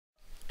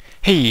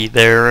Hey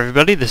there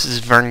everybody, this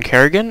is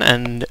VernKerrigan,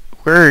 and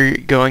we're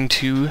going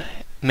to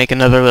make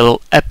another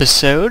little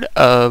episode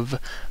of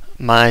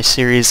my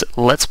series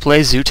Let's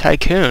Play Zoo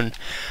Tycoon.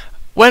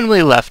 When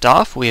we left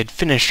off, we had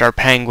finished our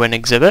penguin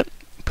exhibit,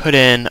 put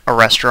in a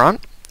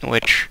restaurant,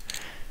 which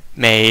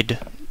made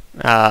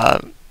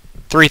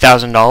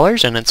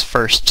 $3,000 in its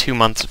first 2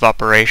 months of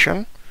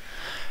operation,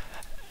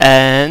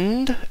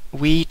 and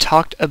we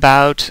talked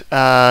about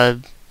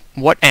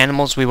what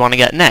animals we want to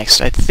get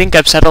next. I think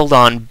I've settled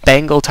on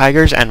Bengal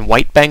tigers and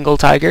white Bengal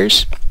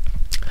tigers.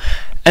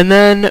 And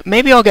then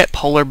maybe I'll get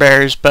polar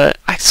bears, but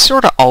I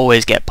sort of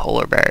always get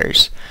polar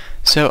bears.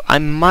 So I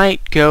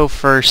might go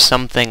for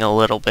something a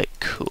little bit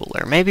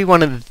cooler. Maybe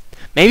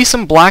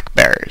some black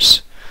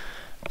bears.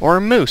 Or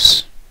a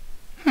moose.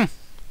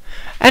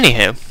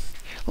 Anywho,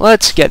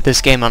 let's get this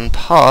game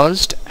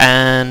unpaused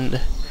and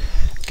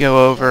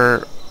go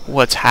over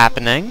what's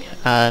happening.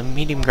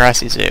 Medium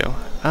grassy zoo.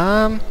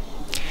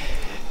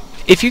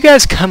 If you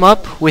guys come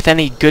up with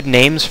any good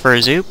names for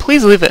a zoo,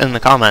 please leave it in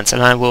the comments,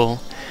 and I will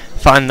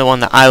find the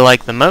one that I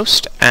like the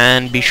most,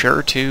 and be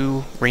sure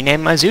to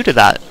rename my zoo to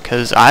that,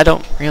 because I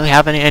don't really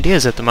have any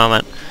ideas at the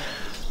moment.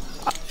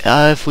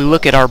 If we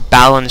look at our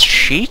balance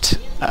sheet,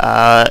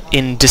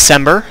 in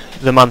December,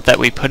 the month that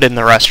we put in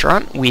the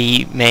restaurant,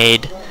 we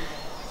made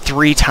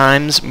 3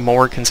 times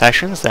more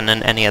concessions than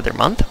in any other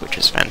month, which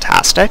is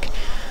fantastic.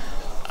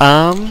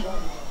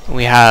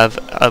 We have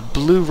a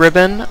blue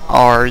ribbon.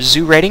 Our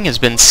zoo rating has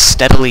been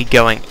steadily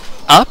going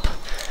up.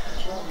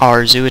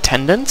 Our zoo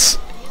attendance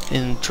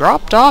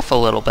dropped off a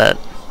little bit.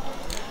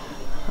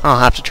 I'll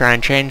have to try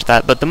and change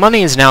that, but the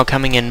money is now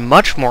coming in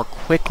much more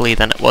quickly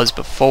than it was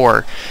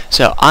before,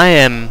 so I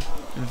am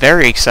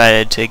very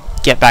excited to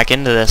get back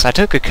into this. I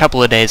took a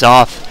couple of days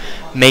off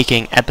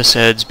making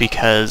episodes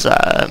because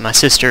my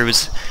sister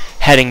was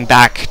heading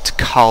back to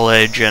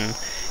college, and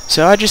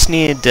so I just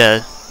needed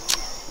to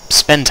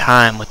spend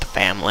time with the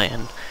family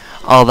and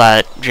all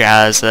that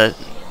jazz that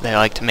they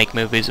like to make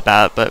movies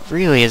about, but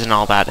really isn't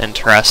all that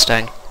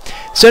interesting.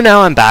 So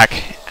now I'm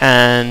back,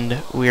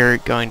 and we're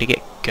going to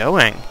get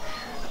going.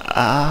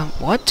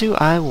 What do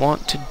I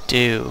want to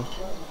do?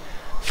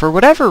 For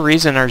whatever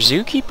reason, our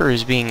zookeeper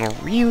is being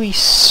really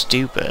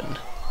stupid.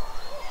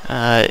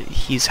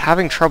 He's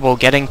having trouble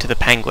getting to the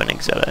penguin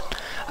exhibit.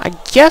 I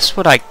guess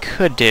what I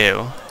could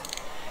do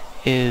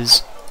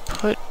is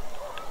put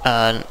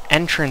an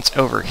entrance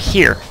over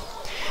here,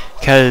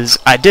 because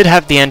I did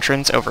have the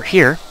entrance over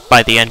here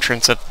by the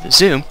entrance of the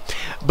zoo,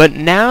 but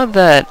now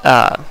that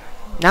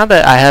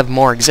I have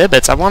more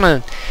exhibits, I want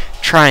to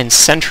try and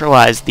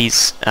centralize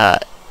these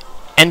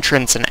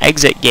entrance and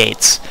exit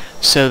gates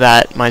so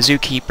that my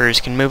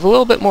zookeepers can move a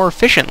little bit more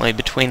efficiently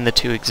between the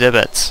 2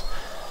 exhibits.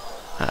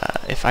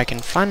 If I can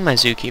find my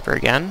zookeeper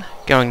again,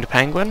 going to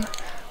penguin,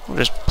 we'll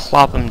just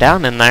plop him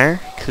down in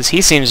there, because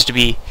he seems to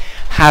be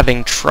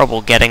having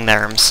trouble getting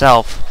there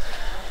himself.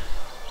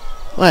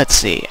 Let's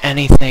see,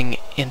 anything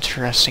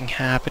interesting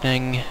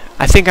happening?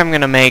 I think I'm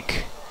going to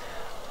make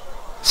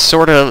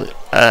sort of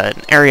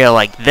an area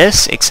like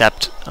this,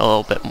 except a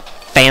little bit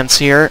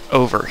fancier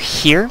over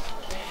here.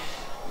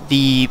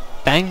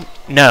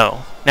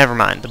 No, never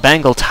mind. The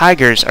Bengal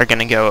tigers are going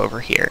to go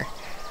over here.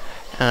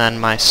 And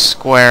my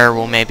square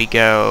will maybe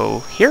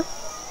go here,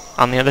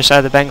 on the other side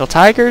of the Bengal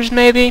tigers,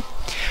 maybe?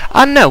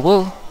 I don't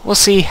know, we'll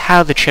see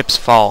how the chips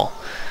fall.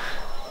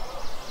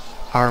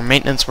 Our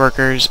maintenance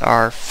workers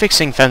are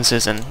fixing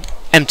fences and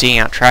emptying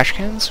out trash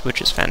cans,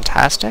 which is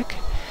fantastic.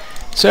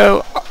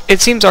 So, it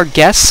seems our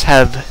guests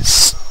have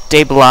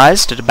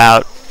stabilized at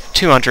about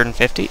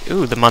 250.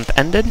 Ooh, the month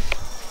ended.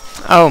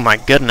 Oh my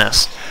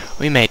goodness.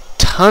 We made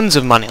tons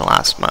of money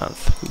last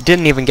month. We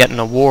didn't even get an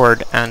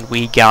award, and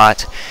we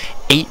got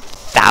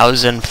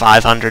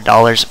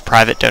 $8,500 of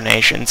private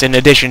donations, in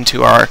addition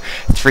to our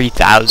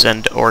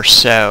 3,000 or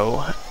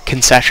so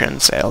concession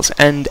sales.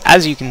 And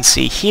as you can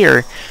see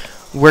here,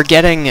 we're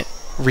getting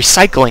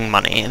recycling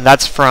money, and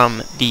that's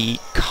from the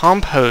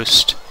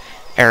compost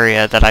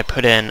area that I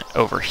put in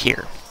over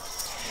here.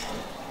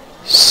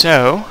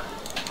 So,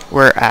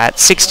 we're at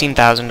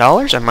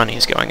 $16,000. Our money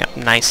is going up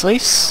nicely.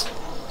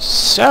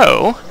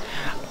 So,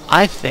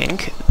 I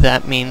think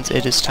that means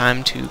it is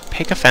time to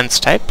pick a fence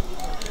type.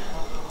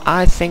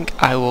 I think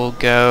I will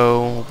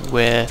go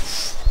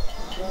with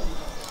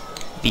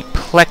the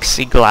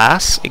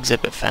plexiglass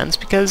exhibit fence,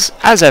 because,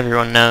 as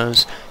everyone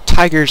knows,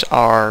 tigers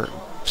are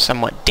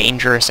somewhat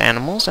dangerous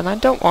animals, and I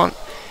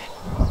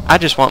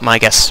just want my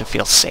guests to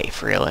feel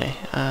safe, really.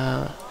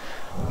 I'm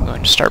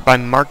going to start by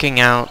marking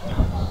out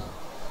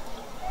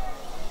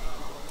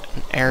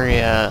an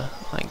area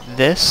like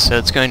this, so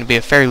it's going to be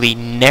a fairly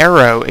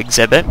narrow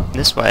exhibit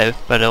this way,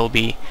 but it'll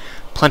be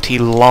plenty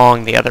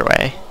long the other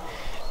way.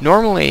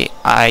 Normally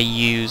I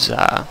use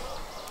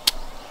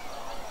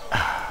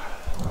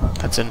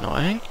that's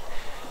annoying.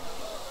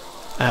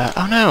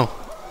 Oh no!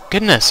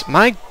 Goodness,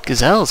 my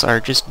gazelles are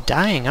just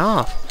dying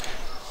off.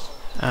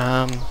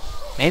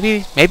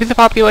 Maybe the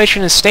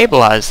population is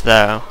stabilized,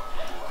 though.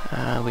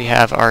 We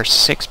have our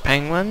 6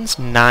 penguins,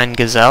 9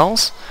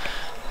 gazelles.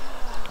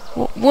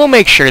 We'll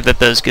make sure that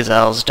those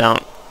gazelles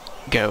don't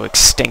go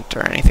extinct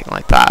or anything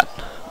like that.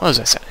 What was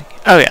I saying?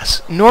 Oh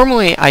yes,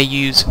 normally I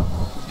use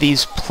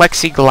these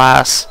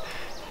plexiglass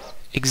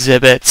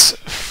exhibits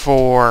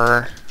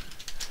for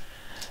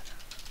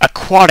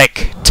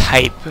aquatic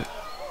type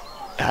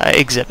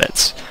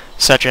exhibits,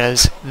 such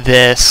as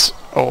this,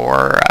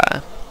 or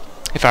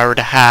if I were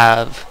to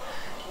have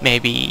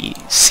maybe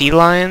sea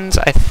lions,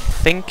 I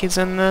think is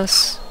in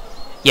this.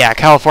 Yeah,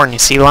 California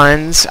sea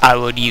lions, I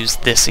would use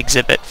this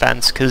exhibit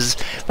fence, because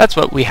that's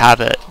what we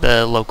have at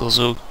the local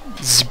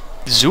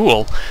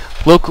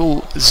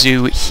local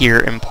zoo here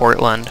in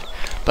Portland.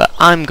 But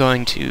I'm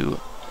going to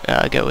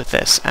go with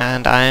this,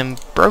 and I'm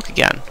broke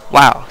again.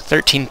 Wow,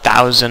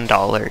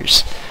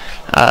 $13,000.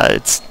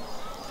 It's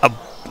a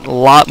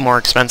lot more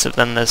expensive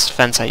than this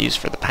fence I use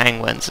for the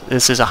penguins.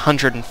 This is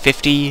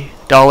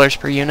 $150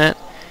 per unit,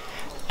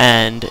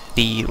 and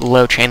the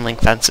low chain link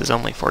fence is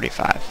only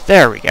 $45.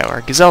 There we go,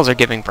 our gazelles are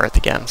giving birth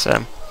again,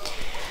 so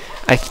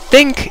I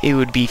think it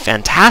would be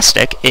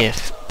fantastic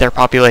if their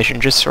population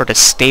just sort of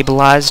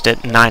stabilized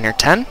at 9 or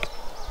 10,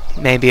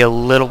 maybe a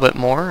little bit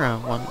more,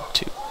 1,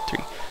 2,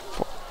 3,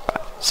 4,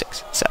 5,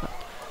 6, 7.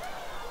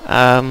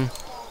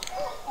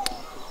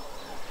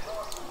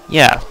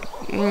 Yeah,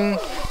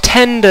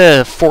 10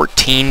 to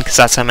 14, because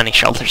that's how many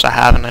shelters I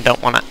have, and I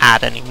don't want to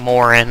add any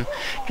more in,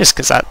 just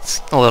because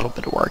that's a little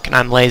bit of work, and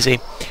I'm lazy.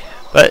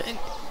 But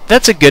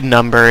that's a good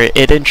number.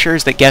 It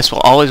ensures that guests will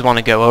always want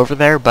to go over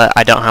there, but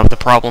I don't have the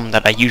problem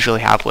that I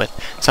usually have with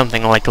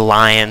something like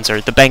lions,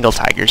 or the Bengal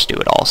tigers do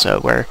it also,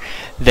 where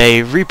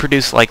they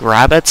reproduce like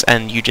rabbits,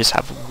 and you just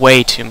have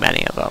way too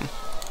many of them.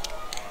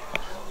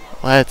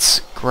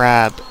 Let's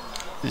grab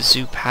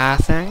zoo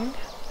pathing,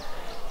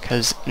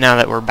 because now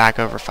that we're back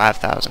over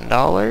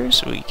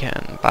 $5,000, we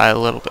can buy a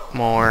little bit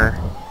more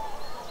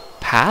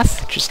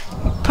path. Just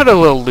put a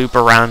little loop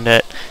around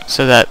it,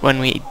 so that when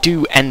we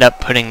do end up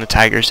putting the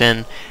tigers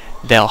in,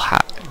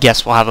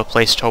 guests will have a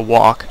place to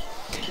walk.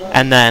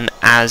 And then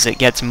as it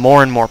gets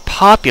more and more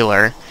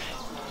popular,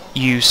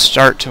 you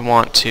start to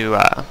want to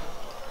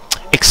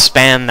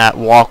expand that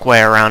walkway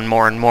around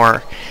more and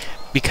more,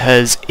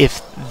 because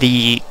if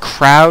the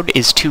crowd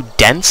is too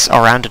dense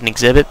around an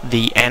exhibit,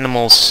 the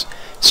animals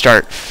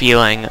start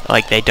feeling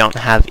like they don't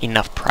have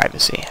enough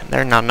privacy, and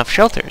there are not enough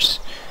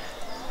shelters.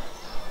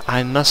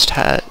 They must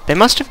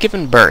have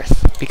given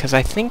birth, because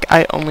I think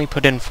I only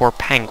put in 4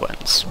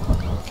 penguins.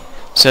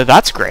 So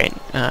that's great.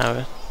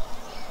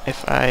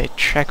 If I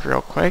check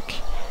real quick,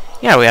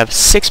 yeah, we have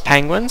 6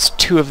 penguins.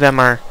 2 of them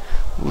are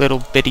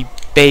little bitty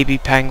baby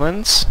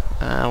penguins.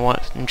 One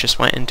just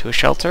went into a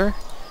shelter.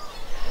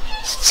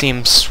 See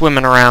him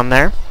swimming around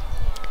there.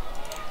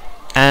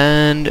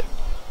 And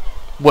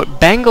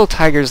what Bengal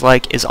tigers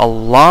like is a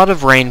lot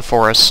of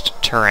rainforest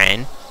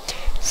terrain,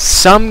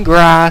 some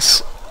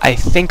grass, I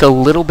think a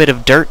little bit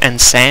of dirt and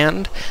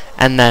sand,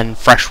 and then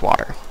fresh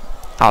water,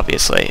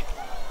 obviously.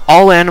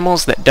 All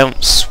animals that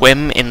don't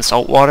swim in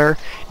salt water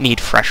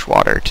need fresh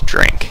water to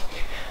drink.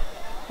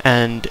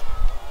 And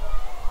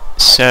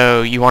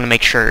so you want to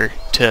make sure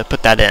to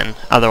put that in,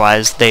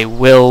 otherwise they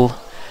will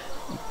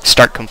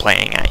start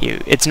complaining at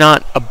you. It's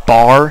not a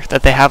bar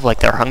that they have like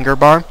their hunger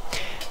bar,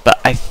 but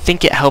I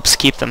think it helps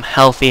keep them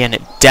healthy, and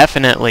it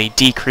definitely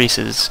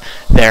decreases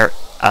their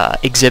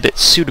exhibit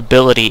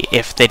suitability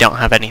if they don't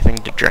have anything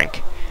to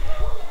drink.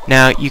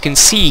 Now you can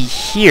see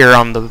here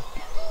on the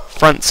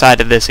front side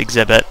of this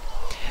exhibit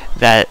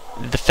that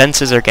the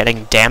fences are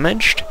getting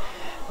damaged.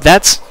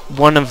 That's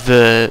one of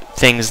the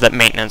things that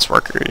maintenance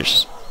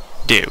workers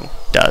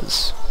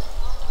does.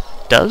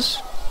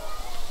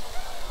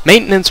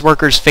 Maintenance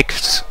workers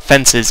fix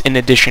fences in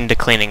addition to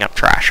cleaning up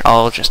trash.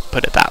 I'll just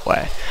put it that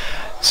way.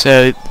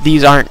 So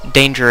these aren't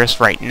dangerous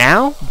right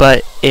now,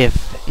 but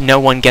if no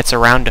one gets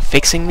around to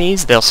fixing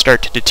these, they'll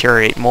start to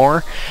deteriorate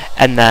more,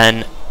 and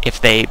then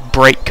if they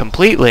break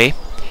completely,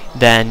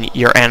 then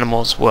your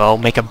animals will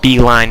make a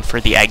beeline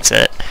for the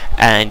exit,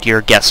 and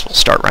your guests will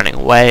start running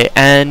away,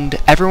 and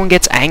everyone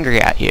gets angry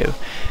at you.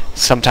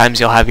 Sometimes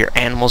you'll have your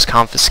animals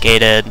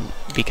confiscated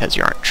because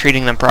you aren't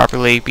treating them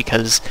properly,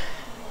 because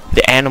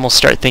the animals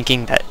start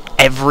thinking that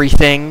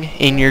everything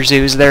in your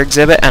zoo is their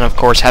exhibit, and of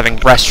course having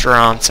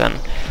restaurants and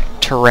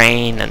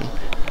terrain and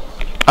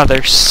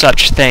other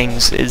such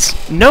things is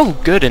no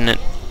good in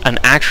an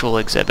actual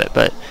exhibit,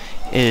 but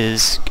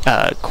is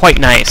quite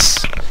nice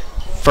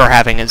for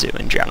having a zoo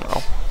in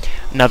general.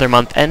 Another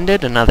month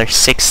ended, another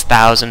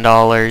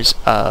 $6,000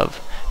 of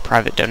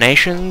private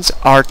donations.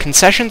 Our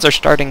concessions are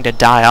starting to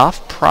die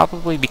off,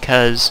 probably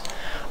because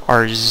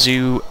our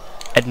zoo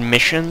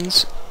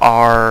admissions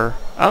are...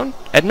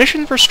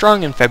 admissions were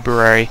strong in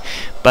February,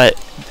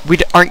 but we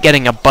aren't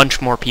getting a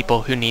bunch more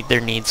people who need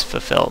their needs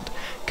fulfilled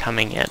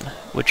coming in,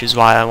 which is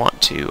why I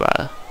want to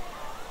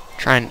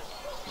try and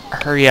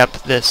hurry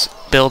up this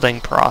building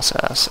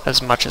process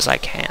as much as I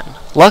can.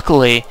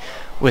 Luckily,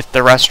 with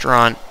the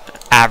restaurant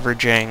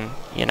averaging,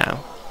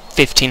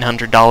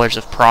 $1,500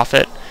 of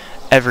profit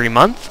every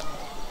month,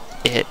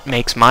 it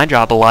makes my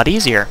job a lot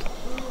easier,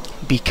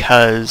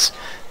 because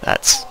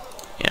that's,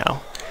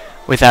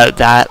 without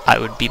that I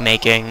would be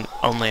making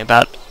only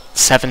about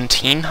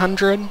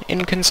 1,700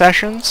 in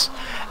concessions,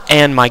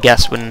 and my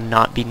guests would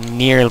not be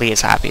nearly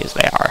as happy as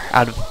they are.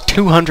 Out of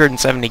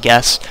 270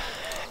 guests,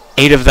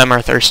 8 of them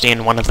are thirsty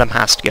and 1 of them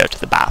has to go to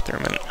the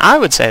bathroom, and I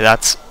would say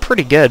that's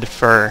pretty good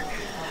for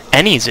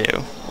any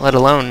zoo, let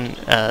alone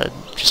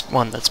just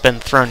one that's been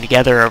thrown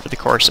together over the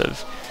course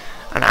of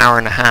an hour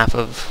and a half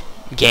of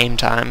game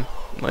time,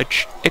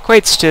 which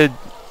equates to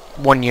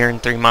 1 year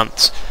and 3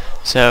 months.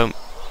 So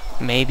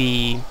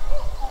maybe,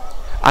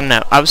 I don't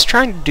know, I was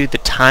trying to do the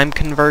time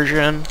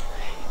conversion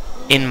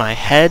in my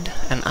head,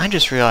 and I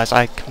just realized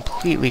I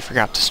completely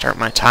forgot to start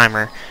my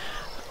timer.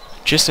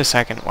 Just a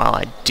second while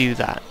I do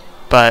that.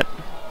 But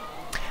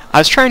I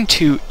was trying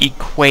to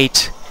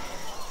equate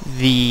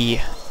the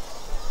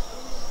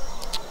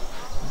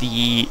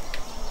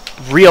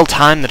real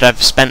time that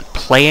I've spent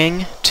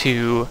playing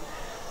to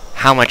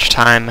how much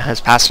time has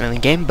passed in the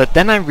game, but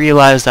then I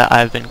realized that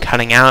I've been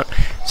cutting out,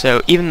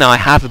 so even though I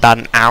have about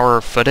an hour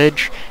of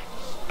footage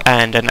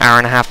and an hour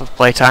and a half of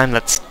playtime,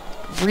 that's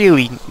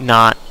really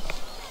not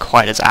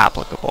quite as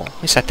applicable.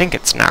 At least I think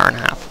it's an hour and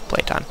a half of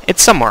playtime.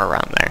 It's somewhere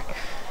around there.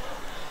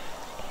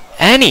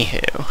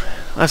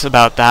 Anywho, that's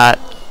about that.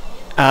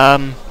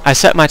 I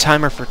set my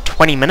timer for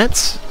 20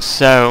 minutes,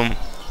 so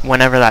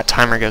whenever that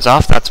timer goes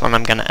off, that's when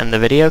I'm going to end the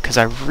video, because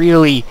I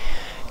really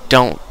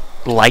don't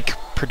like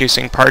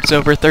producing parts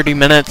over 30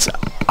 minutes.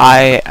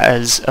 I,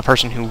 as a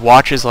person who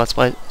watches Let's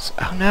Plays...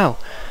 Oh no,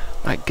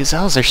 my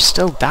gazelles are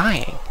still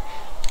dying.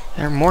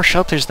 There are more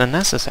shelters than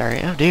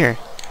necessary. Oh dear.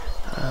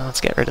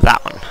 Let's get rid of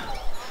that one.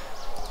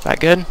 Is that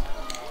good?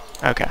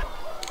 Okay.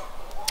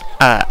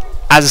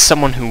 As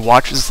someone who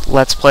watches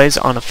Let's Plays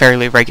on a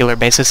fairly regular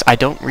basis, I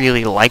don't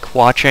really like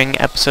watching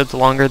episodes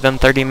longer than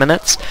 30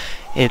 minutes.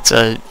 It's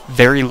a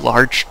very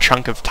large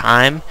chunk of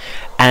time,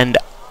 and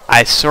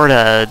I sort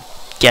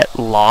of get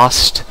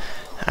lost.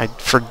 I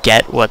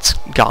forget what's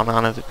gone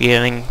on at the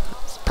beginning.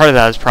 Part of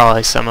that is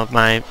probably some of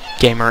my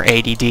gamer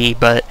ADD,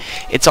 but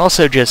it's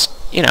also just,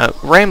 you know,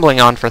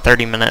 rambling on for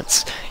 30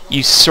 minutes.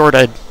 You sort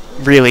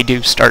of really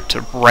do start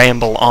to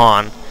ramble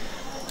on.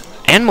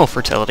 Animal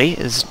fertility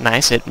is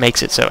nice. It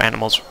makes it so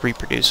animals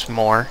reproduce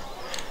more.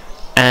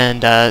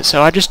 And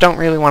so I just don't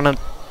really want to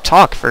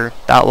talk for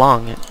that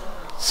long.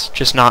 It's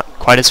just not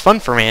quite as fun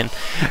for me. And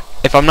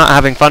if I'm not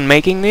having fun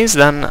making these,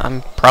 then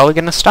I'm probably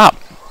going to stop.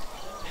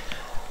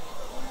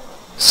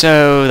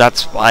 So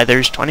that's why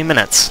there's 20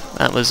 minutes.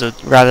 That was a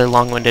rather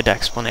long-winded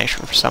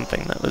explanation for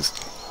something that was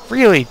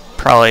really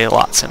probably a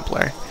lot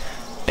simpler.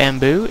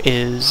 Bamboo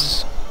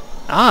is...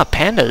 Ah,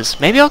 pandas.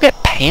 Maybe I'll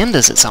get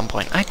pandas at some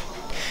point.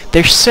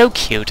 They're so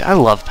cute. I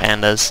love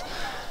pandas.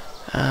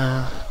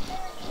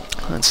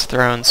 Let's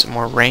throw in some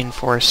more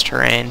rainforest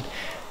terrain.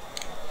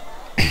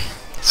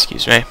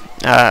 Excuse me.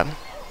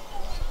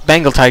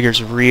 Bengal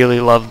tigers really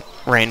love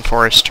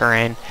rainforest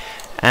terrain,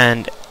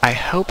 and I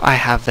hope I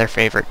have their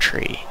favorite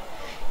tree.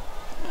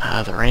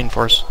 The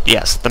rainforest...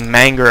 Yes, the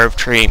mangrove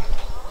tree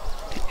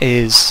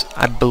is,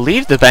 I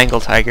believe, the Bengal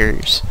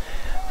tiger's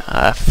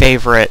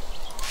favorite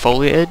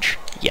foliage.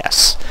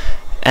 Yes.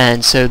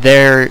 And so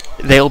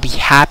they'll be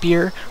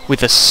happier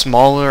with a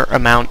smaller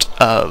amount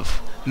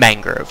of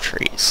mangrove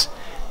trees.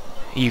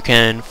 You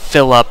can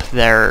fill up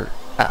their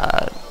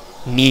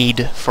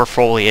need for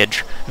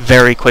foliage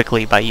very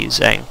quickly by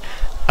using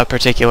a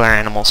particular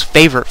animal's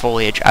favorite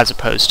foliage, as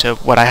opposed to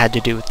what I had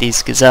to do with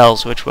these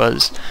gazelles, which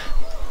was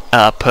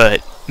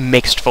put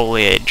mixed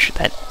foliage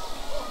that,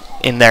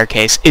 in their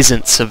case,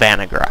 isn't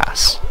savanna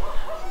grass.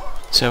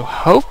 So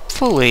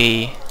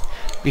hopefully,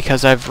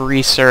 because I've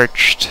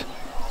researched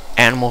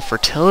animal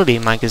fertility,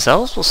 my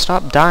gazelles will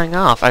stop dying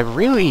off. I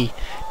really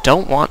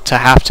don't want to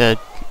have to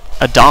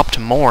adopt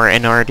more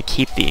in order to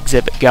keep the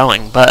exhibit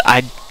going, but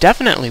I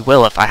definitely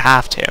will if I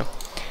have to.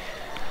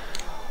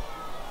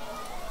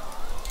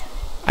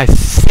 I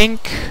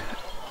think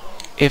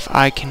if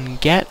I can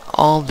get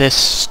all this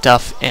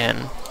stuff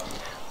in,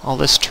 all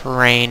this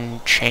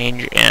terrain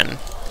change in,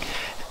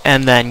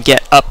 and then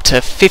get up to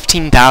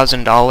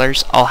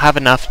 $15,000, I'll have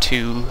enough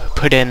to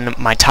put in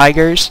my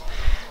tigers,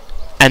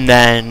 and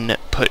then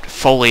put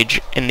foliage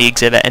in the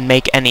exhibit and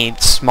make any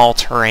small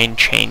terrain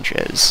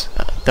changes.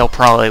 They'll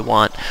probably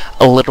want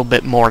a little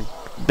bit more.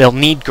 They'll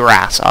need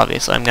grass,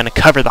 obviously. I'm going to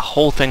cover the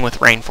whole thing with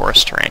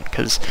rainforest terrain,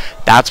 because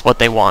that's what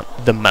they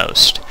want the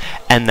most.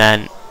 And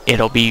then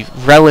it'll be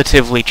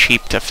relatively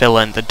cheap to fill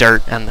in the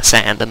dirt and the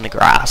sand and the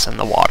grass and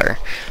the water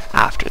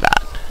after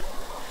that.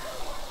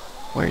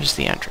 Where's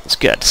the entrance?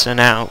 Good. So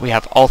now we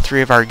have all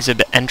 3 of our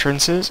exhibit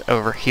entrances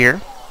over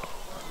here.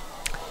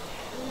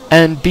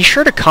 And be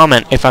sure to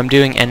comment if I'm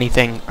doing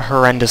anything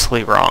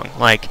horrendously wrong.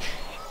 Like,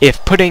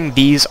 if putting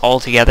these all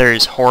together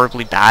is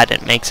horribly bad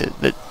and makes it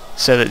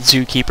so that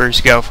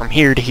zookeepers go from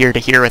here to here to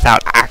here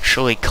without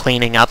actually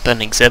cleaning up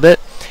an exhibit,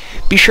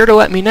 be sure to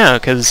let me know,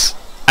 because,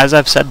 as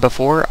I've said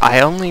before, I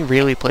only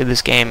really played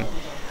this game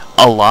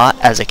a lot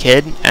as a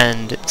kid,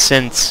 and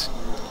since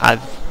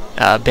I've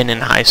been in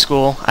high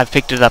school, I've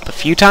picked it up a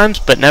few times,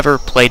 but never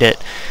played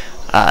it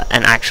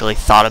and actually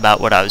thought about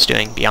what I was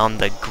doing beyond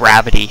the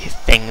gravity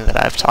thing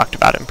that I've talked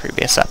about in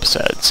previous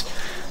episodes.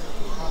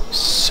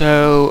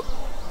 So,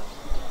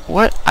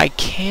 what I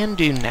can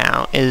do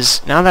now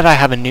is, now that I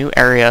have a new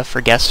area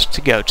for guests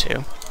to go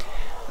to,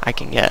 I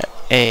can get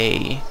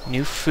a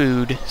new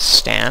food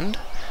stand.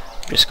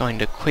 I'm just going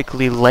to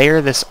quickly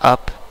layer this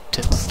up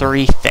to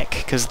 3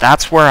 thick, because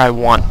that's where I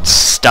want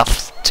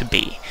stuff to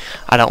be.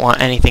 I don't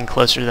want anything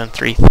closer than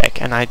 3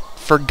 thick, and I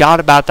forgot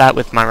about that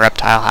with my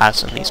reptile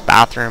house and these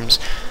bathrooms,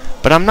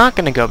 but I'm not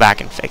going to go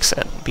back and fix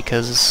it,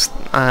 because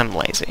I'm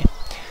lazy.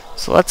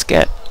 So let's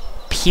get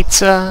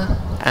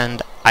pizza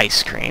and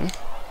ice cream.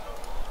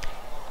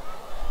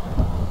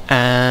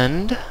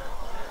 And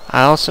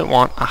I also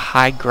want a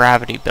high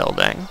gravity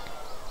building.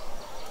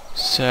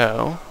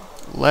 So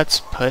let's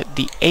put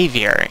the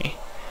aviary.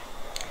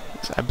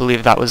 I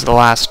believe that was the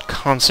last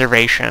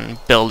conservation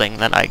building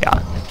that I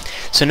got.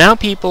 So now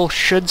people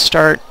should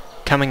start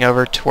coming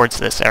over towards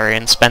this area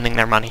and spending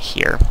their money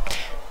here.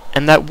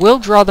 And that will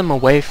draw them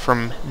away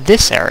from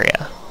this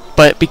area.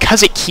 But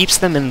because it keeps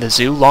them in the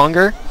zoo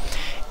longer,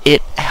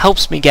 it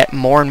helps me get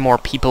more and more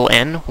people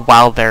in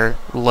while they're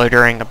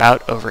loitering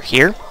about over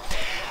here.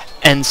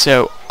 And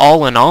so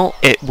all in all,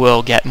 it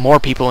will get more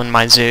people in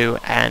my zoo,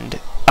 and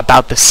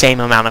about the same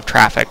amount of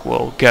traffic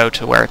will go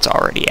to where it's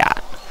already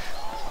at.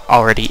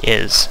 Already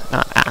is,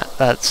 not at.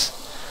 That's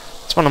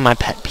one of my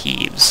pet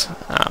peeves.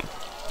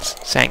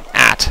 Saying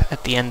at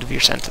the end of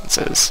your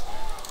sentences.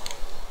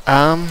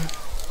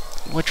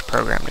 Which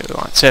program do we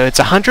want? So it's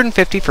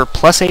 150 for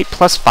 +8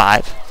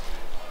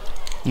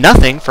 +5,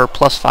 nothing for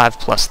 +5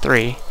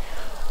 +3,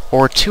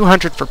 or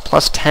 200 for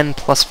 +10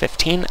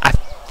 +15. I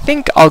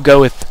think I'll go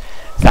with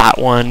that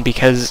one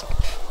because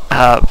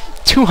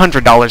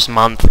 $200 a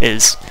month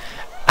is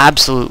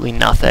absolutely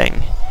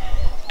nothing,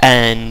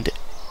 and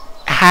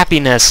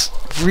happiness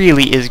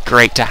really is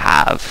great to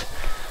have.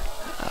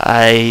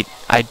 I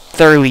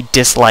thoroughly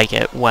dislike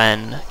it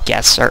when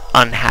guests are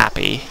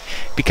unhappy,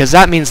 because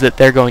that means that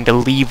they're going to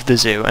leave the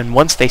zoo, and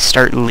once they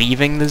start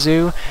leaving the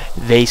zoo,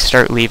 they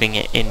start leaving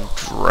it in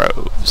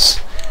droves,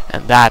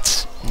 and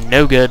that's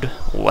no good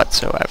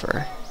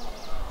whatsoever.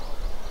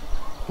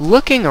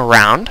 Looking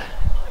around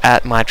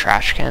at my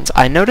trash cans,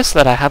 I notice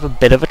that I have a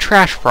bit of a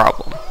trash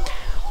problem.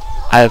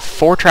 I have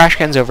 4 trash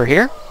cans over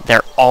here.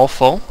 They're all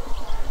full.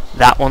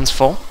 That one's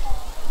full.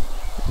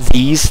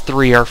 These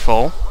 3 are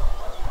full.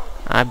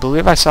 I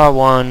believe I saw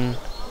one...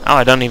 Oh,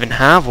 I don't even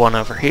have one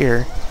over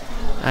here.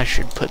 I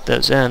should put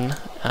those in,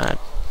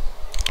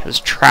 because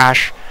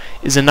trash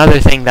is another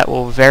thing that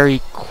will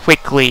very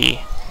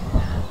quickly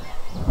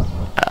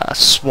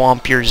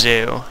swamp your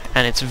zoo,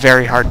 and it's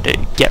very hard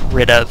to get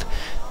rid of.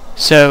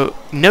 So,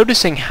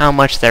 noticing how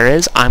much there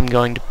is, I'm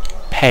going to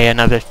pay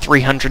another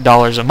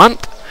 $300 a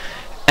month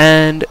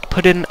and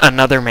put in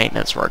another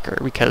maintenance worker,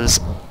 because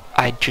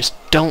I just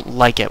don't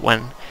like it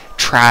when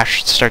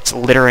trash starts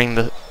littering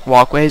the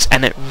walkways,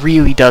 and it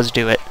really does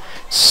do it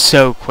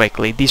so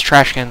quickly. These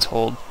trash cans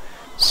hold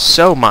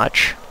so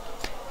much.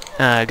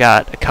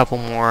 Got a couple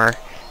more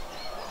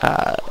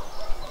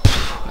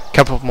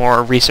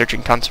research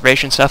and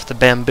conservation stuff, the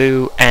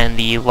bamboo and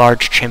the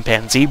large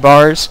chimpanzee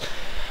bars.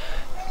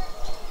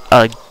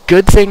 A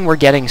good thing we're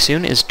getting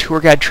soon is Tour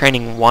Guide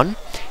Training 1.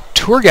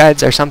 Tour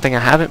guides are something I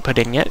haven't put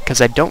in yet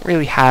because I don't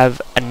really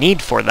have a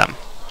need for them.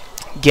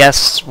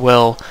 Guests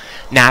will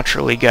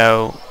naturally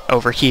go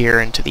over here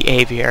into the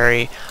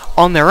aviary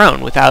on their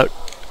own without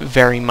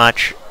very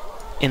much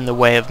in the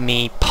way of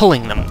me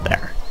pulling them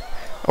there,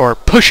 or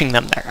pushing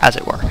them there, as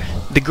it were.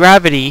 The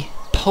gravity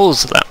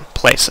pulls them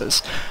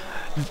places.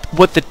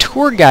 What the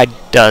tour guide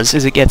does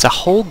is it gets a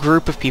whole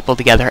group of people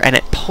together and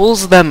it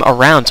pulls them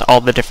around to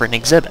all the different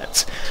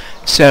exhibits.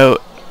 So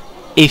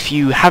if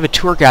you have a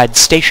tour guide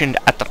stationed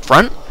at the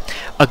front,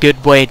 a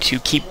good way to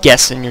keep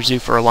guests in your zoo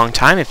for a long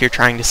time, if you're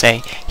trying to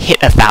say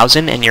hit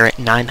 1,000 and you're at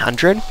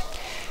 900,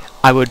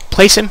 I would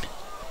place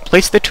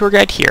the tour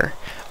guide here,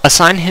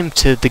 assign him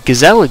to the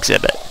gazelle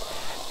exhibit,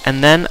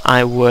 and then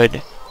I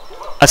would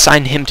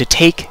assign him to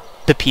take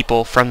the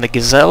people from the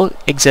gazelle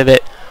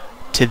exhibit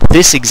to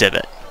this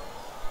exhibit,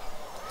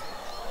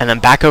 and then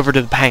back over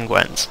to the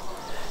penguins,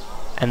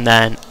 and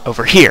then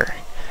over here,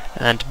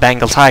 and then to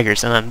Bengal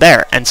tigers, and then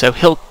there. And so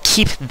he'll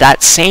keep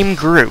that same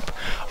group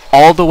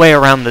all the way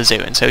around the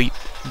zoo. And so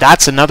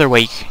that's another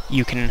way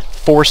you can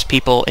force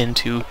people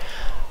into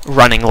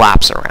running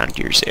laps around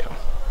your zoo.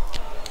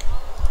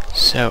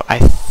 So I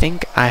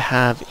think I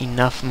have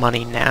enough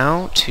money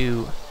now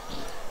to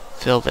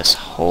fill this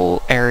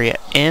whole area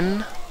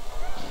in.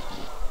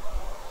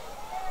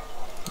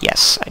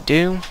 Yes, I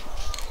do.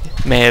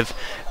 May have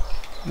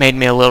made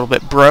me a little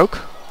bit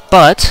broke,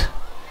 but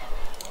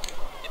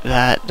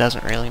that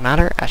doesn't really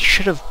matter. I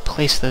should have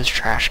placed those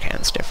trash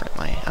cans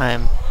differently.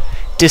 I'm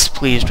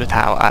displeased with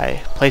how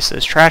I placed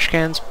those trash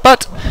cans,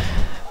 but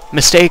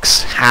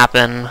mistakes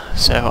happen,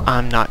 so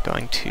I'm not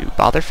going to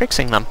bother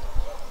fixing them.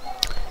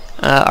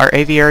 Our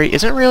aviary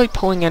isn't really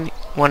pulling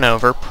anyone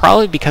over,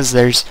 probably because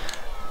there's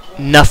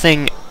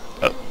nothing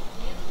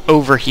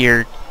over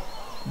here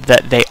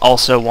that they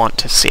also want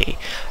to see.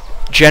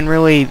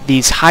 Generally,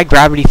 these high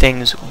gravity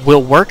things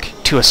will work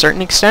to a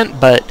certain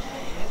extent, but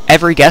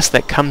every guest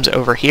that comes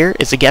over here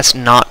is a guest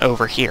not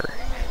over here.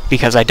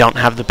 because I don't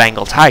have the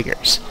Bengal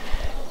tigers.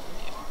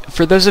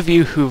 For those of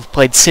you who've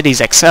played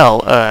Cities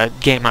XL, a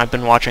game I've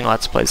been watching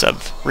Let's Plays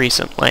of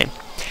recently,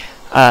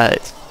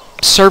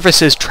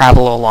 services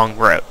travel along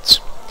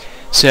roads.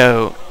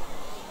 So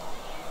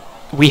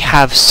we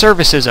have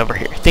services over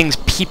here, things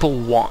people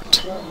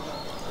want.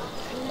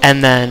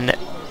 And then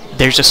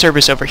there's a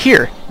service over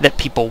here that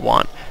people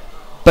want.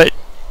 But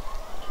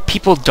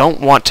people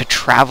don't want to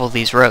travel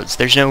these roads.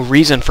 There's no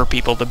reason for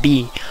people to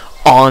be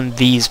on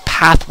these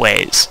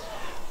pathways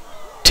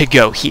to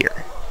go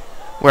here.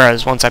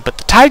 Whereas once I put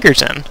the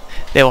tigers in,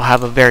 they will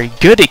have a very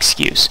good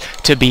excuse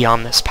to be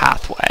on this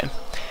pathway.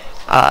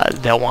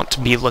 They'll want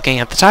to be looking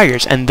at the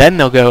tigers, and then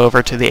they'll go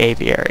over to the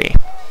aviary.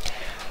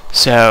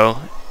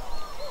 So,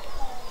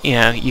 you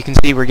know, you can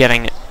see we're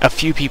getting a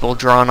few people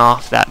drawn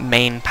off that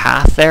main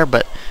path there,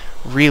 but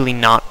really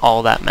not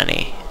all that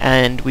many.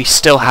 And we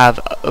still have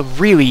a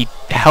really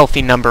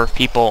healthy number of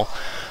people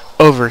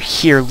over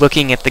here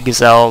looking at the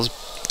gazelles,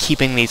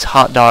 keeping these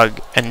hot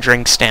dog and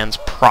drink stands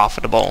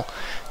profitable.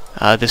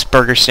 This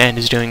burger stand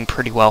is doing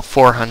pretty well,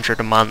 400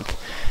 a month.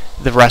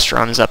 The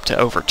restaurant is up to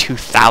over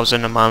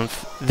 2,000 a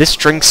month. This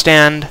drink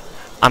stand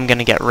I'm going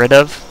to get rid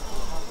of.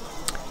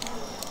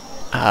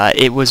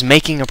 It was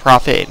making a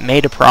profit, it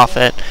made a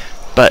profit,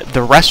 but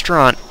the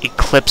restaurant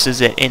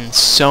eclipses it in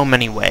so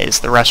many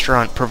ways. The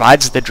restaurant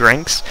provides the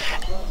drinks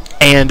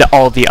and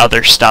all the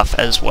other stuff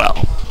as well,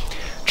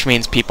 which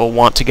means people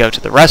want to go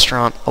to the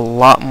restaurant a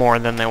lot more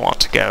than they want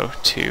to go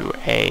to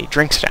a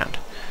drink stand.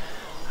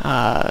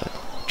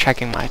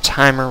 Checking my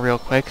timer real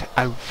quick.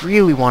 I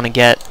really want to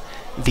get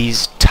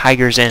these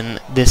tigers in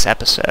this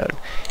episode,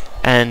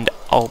 and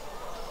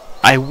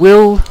I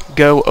will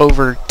go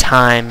over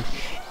time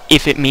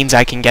if it means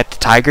I can get the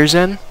tigers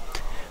in,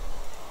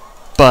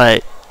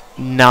 but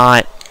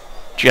not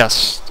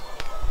just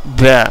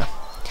the.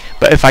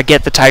 But if I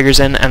get the tigers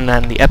in and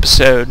then the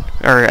episode,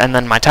 and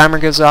then my timer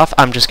goes off,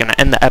 I'm just gonna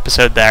end the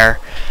episode there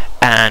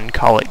and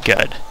call it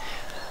good.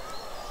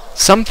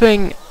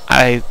 Something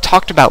I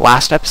talked about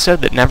last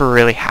episode that never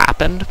really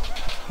happened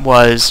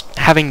was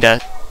having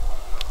to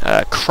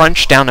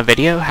crunch down a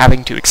video,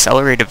 having to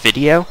accelerate a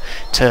video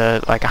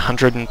to like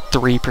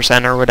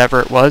 103% or whatever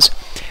it was.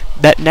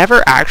 That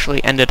never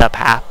actually ended up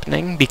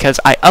happening because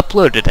I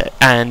uploaded it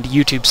and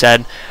YouTube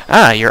said,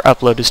 your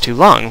upload is too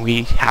long,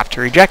 we have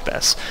to reject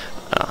this.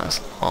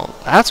 Well,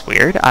 that's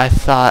weird. I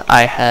thought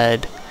I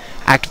had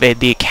activated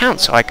the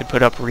account so I could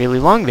put up really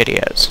long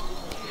videos.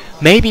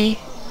 Maybe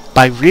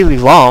by really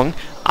long,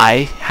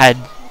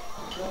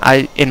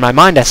 in my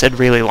mind I said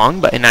really long,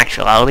 but in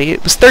actuality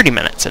it was 30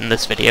 minutes, and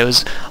this video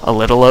is a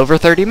little over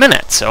 30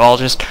 minutes, so I'll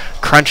just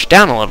crunch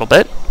down a little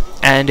bit,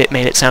 and it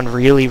made it sound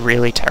really,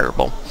 really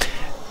terrible.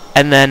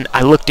 And then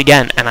I looked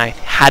again, and I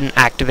hadn't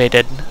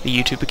activated the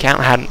YouTube account,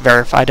 I hadn't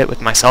verified it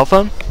with my cell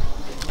phone,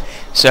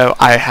 so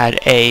I had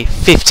a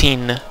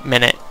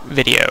 15-minute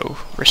video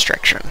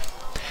restriction.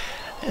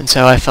 And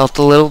so I felt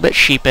a little bit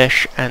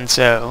sheepish, and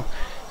so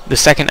the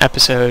second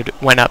episode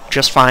went up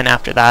just fine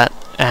after that,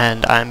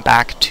 and I'm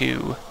back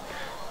to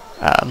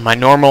my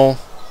normal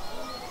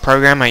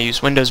program. I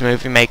use Windows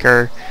Movie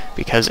Maker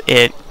because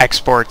it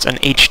exports an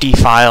HD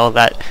file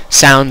that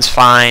sounds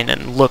fine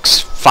and looks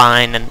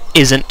fine and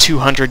isn't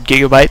 200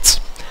 gigabytes,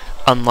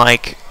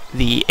 unlike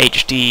the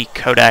HD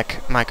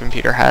codec my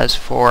computer has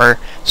for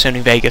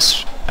Sony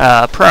Vegas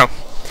Pro.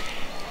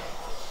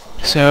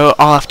 So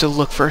I'll have to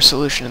look for a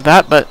solution to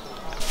that, but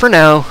for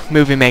now,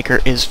 Movie Maker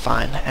is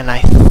fine, and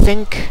I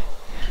think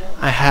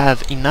I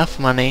have enough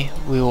money.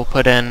 We will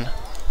put in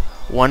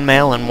one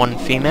male and one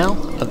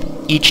female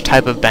of each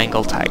type of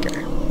Bengal tiger.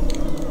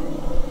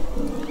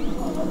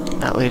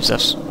 That leaves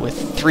us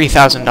with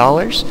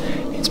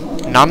 $3,000. It's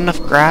not enough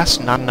grass,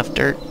 not enough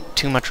dirt,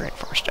 too much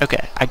rainforest.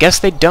 Okay, I guess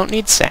they don't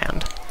need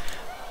sand,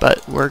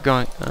 but we're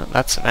going...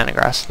 that's savanna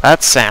grass.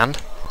 That's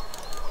sand.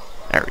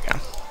 There we go.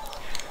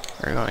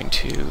 We're going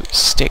to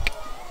stick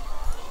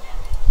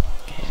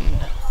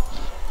in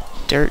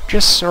dirt,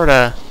 just sort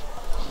of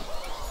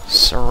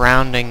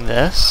surrounding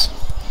this.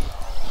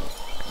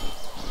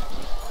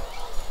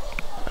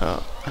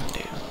 Oh,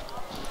 undo.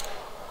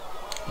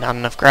 Not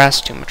enough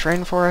grass, too much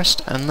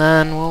rainforest, and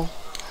then we'll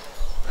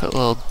put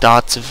little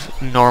dots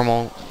of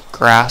normal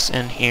grass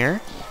in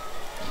here.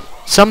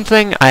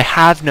 Something I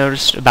have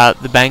noticed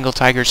about the Bengal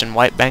tigers and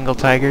white Bengal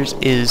tigers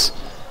is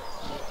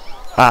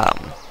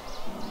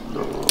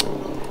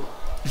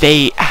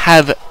they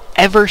have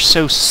ever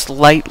so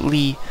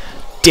slightly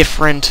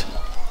different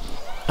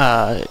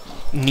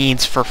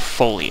needs for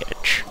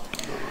foliage.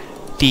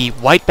 The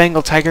white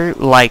Bengal tiger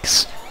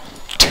likes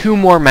 2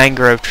 more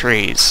mangrove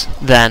trees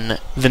than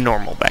the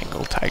normal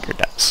Bengal tiger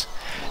does.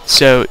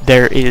 So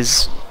there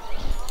is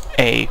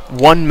a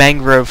 1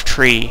 mangrove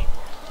tree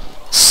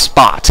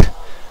spot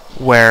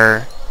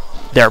where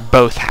they're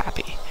both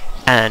happy,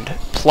 and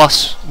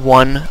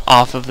 +1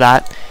 off of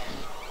that,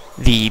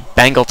 the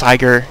Bengal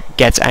tiger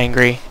gets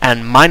angry,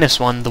 and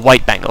 -1, the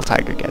white Bengal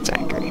tiger gets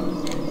angry.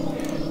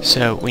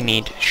 So we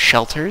need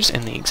shelters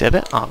in the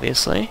exhibit,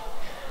 obviously.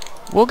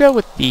 We'll go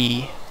with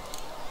the...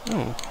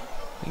 Ooh,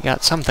 We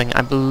got something.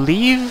 I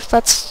believe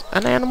that's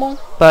an animal,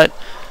 but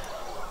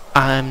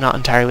I'm not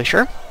entirely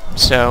sure.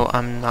 So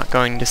I'm not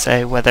going to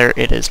say whether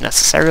it is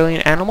necessarily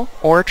an animal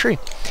or a tree,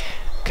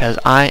 because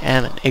I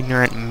am an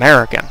ignorant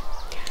American.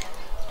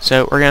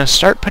 So we're going to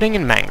start putting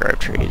in mangrove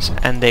trees,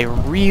 and they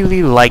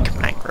really like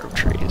mangrove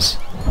trees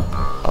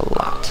a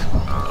lot.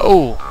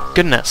 Oh,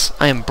 goodness,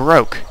 I am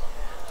broke.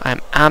 I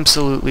am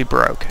absolutely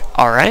broke.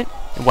 Alright,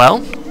 well,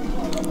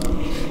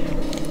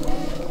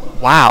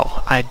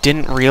 wow, I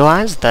didn't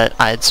realize that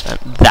I had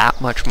spent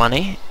that much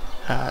money.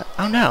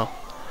 Oh no.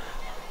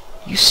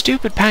 You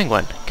stupid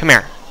penguin. Come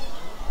here.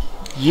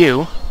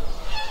 You.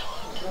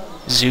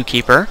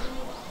 Zookeeper.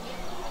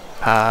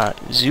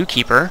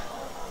 Zookeeper.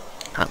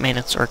 Not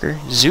maintenance worker.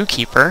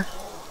 Zookeeper.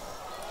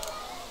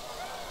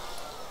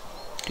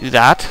 Do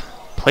that.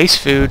 Place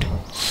food.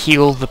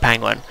 Heal the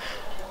penguin.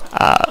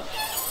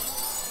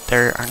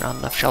 There are not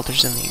enough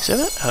shelters in the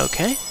exhibit.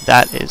 Okay.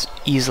 That is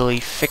easily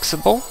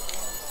fixable.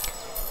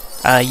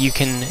 You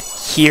can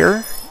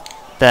hear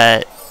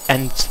that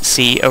and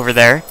see over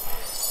there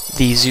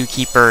the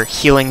zookeeper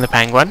healing the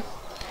penguin,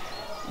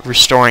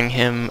 restoring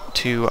him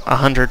to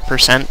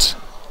 100%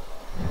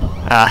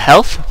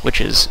 health,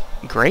 which is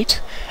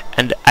great.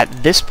 And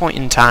at this point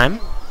in time,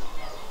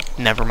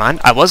 never mind,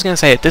 I was going to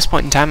say at this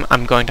point in time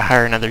I'm going to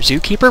hire another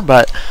zookeeper,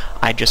 but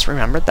I just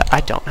remembered that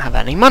I don't have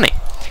any money.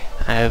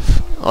 I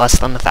have less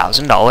than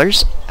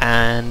 $1,000,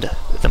 and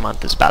the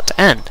month is about to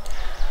end.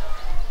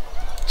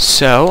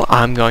 So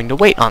I'm going to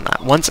wait on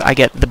that. Once I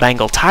get the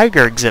Bengal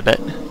tiger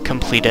exhibit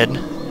completed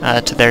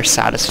to their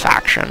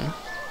satisfaction,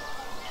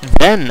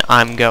 then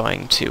I'm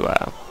going to...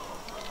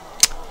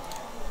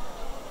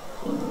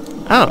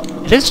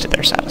 Oh, it is to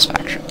their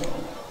satisfaction.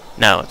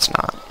 No, it's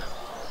not.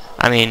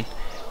 I mean,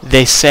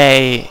 they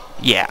say...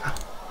 Yeah.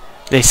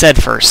 They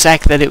said for a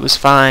sec that it was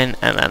fine,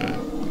 and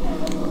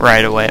then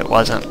right away it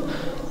wasn't.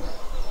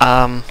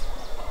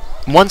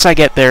 Once I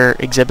get their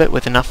exhibit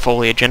with enough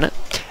foliage in it,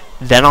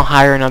 then I'll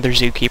hire another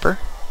zookeeper,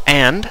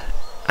 and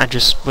I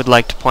just would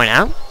like to point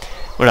out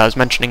what I was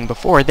mentioning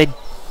before,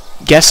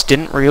 guests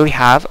didn't really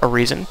have a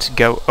reason to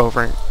go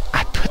over...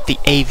 I put the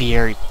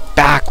aviary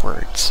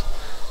backwards.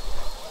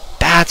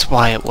 That's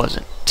why it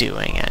wasn't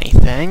doing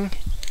anything.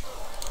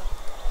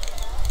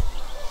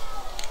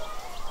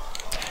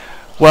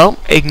 Well,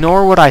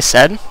 ignore what I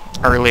said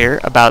earlier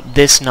about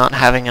this not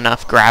having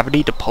enough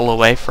gravity to pull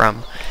away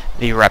from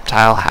the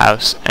reptile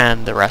house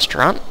and the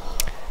restaurant.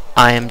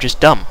 I am just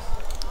dumb.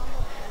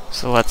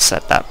 So let's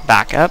set that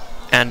back up,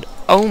 and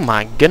oh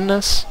my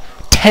goodness,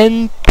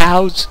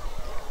 10,000,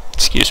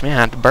 excuse me, I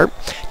had to burp,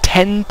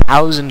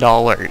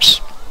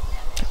 $10,000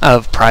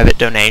 of private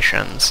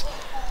donations.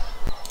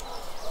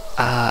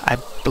 I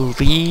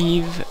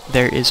believe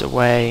there is a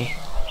way,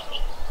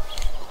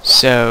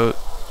 so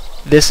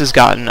this has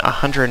gotten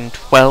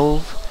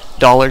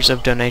 $112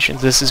 of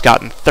donations, this has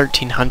gotten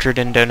 $1,300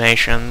 in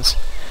donations,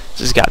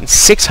 this has gotten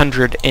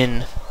 $600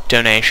 in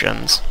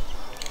donations.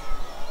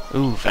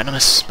 Ooh,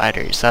 venomous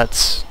spiders.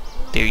 That's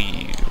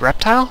the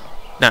reptile?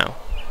 No.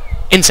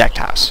 Insect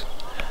house.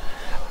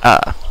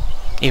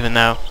 Even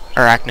though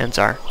arachnids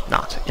are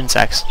not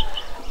insects.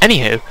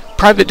 Anywho,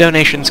 private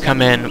donations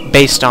come in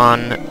based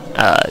on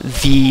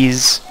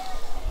these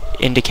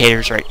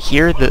indicators right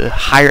here. The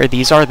higher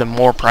these are, the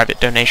more private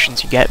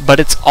donations you get, but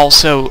it's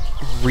also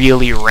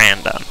really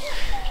random.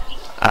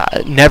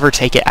 Never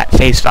take it at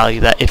face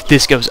value that if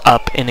this goes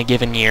up in a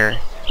given year,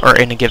 or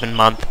in a given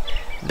month,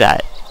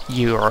 that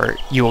you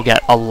will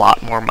get a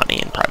lot more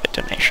money in private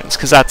donations,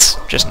 because that's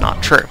just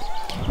not true.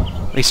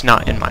 At least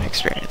not in my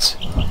experience.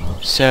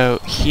 So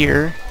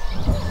here,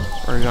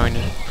 we're going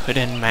to put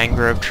in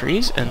mangrove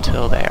trees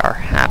until they are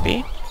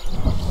happy.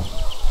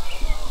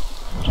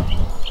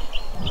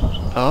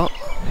 Oh,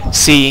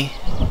 see,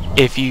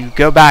 if you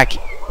go back,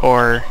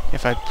 or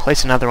if I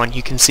place another one,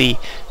 you can see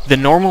the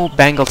normal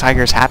Bengal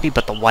tiger is happy,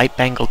 but the white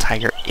Bengal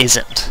tiger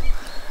isn't,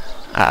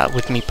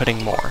 with me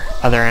putting more.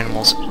 Other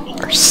animals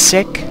are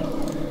sick.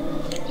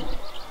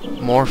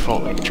 More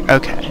foliage.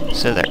 Okay,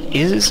 so there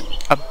is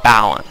a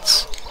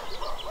balance.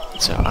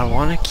 So I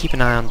want to keep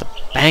an eye on the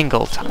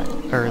Bengal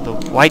tiger, or the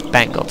white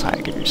Bengal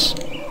tigers,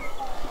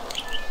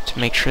 to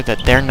make sure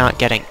that they're not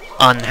getting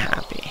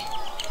unhappy.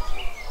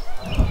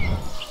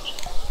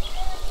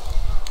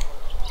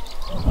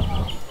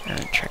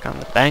 And check on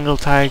the Bengal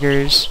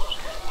tigers.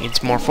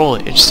 Needs more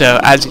foliage. So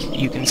as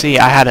you can see,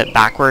 I had it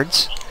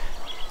backwards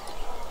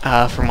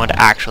from what it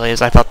actually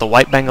is. I thought the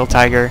white Bengal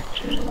tiger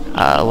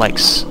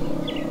likes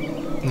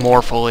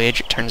more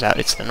foliage. It turns out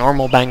it's the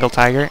normal Bengal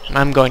tiger, and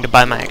I'm going to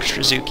buy my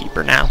extra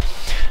zookeeper now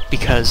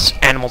because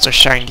animals are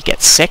starting to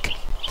get sick,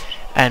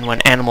 and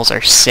when animals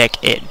are sick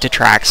it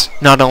detracts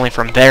not only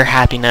from their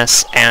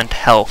happiness and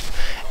health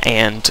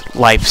and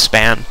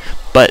lifespan,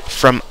 but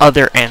from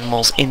other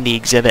animals in the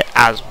exhibit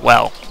as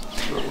well.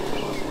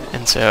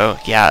 And so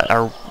yeah,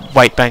 our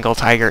white Bengal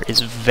tiger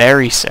is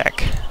very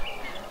sick.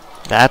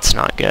 That's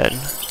not good.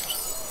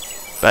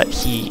 But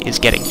he is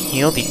getting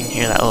healed. You can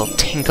hear that little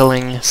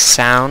tinkling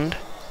sound,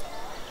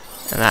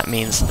 and that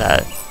means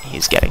that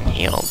he's getting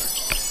healed.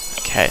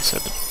 Okay, so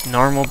the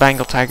Normal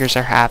Bengal tigers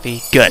are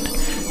happy. Good.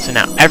 So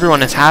now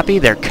everyone is happy,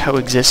 they're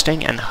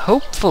coexisting, and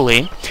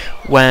hopefully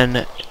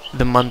when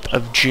the month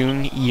of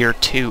June year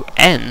 2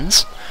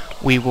 ends,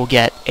 we will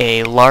get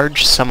a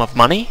large sum of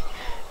money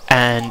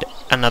and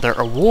another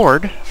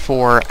award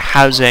for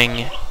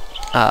housing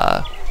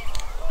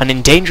an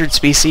endangered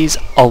species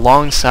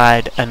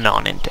alongside a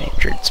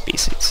non-endangered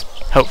species.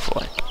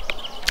 Hopefully.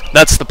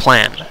 That's the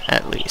plan,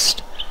 at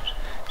least.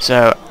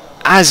 So,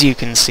 as you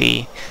can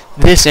see,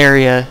 this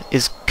area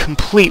is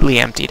completely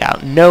emptied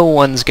out. No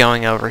one's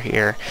going over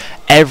here.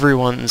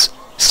 Everyone's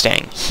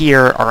staying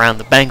here, around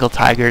the Bengal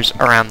tigers,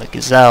 around the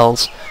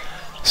gazelles.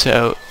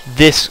 So,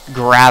 this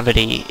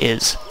gravity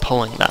is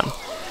pulling them.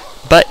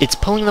 But it's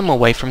pulling them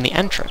away from the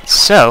entrance.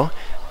 So,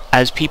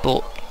 as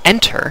people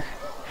enter,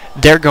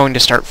 they're going to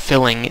start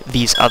filling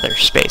these other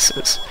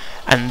spaces.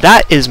 And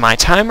that is my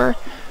timer.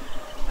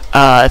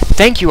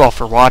 Thank you all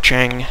for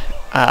watching.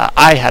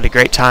 I had a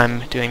great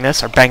time doing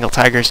this. Our Bengal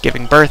tiger is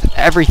giving birth.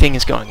 Everything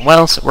is going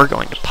well, so we're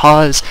going to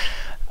pause.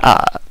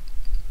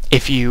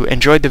 If you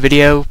enjoyed the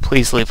video,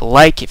 please leave a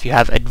like. If you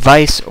have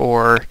advice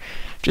or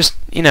just,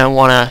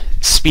 want to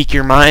speak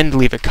your mind,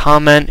 leave a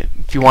comment.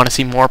 If you want to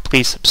see more,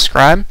 please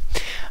subscribe.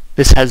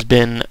 This has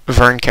been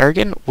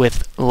VernKerrigan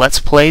with Let's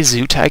Play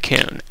Zoo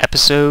Tycoon,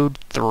 Episode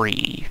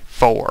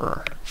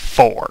 4.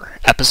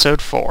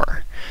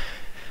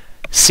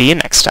 See you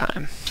next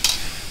time.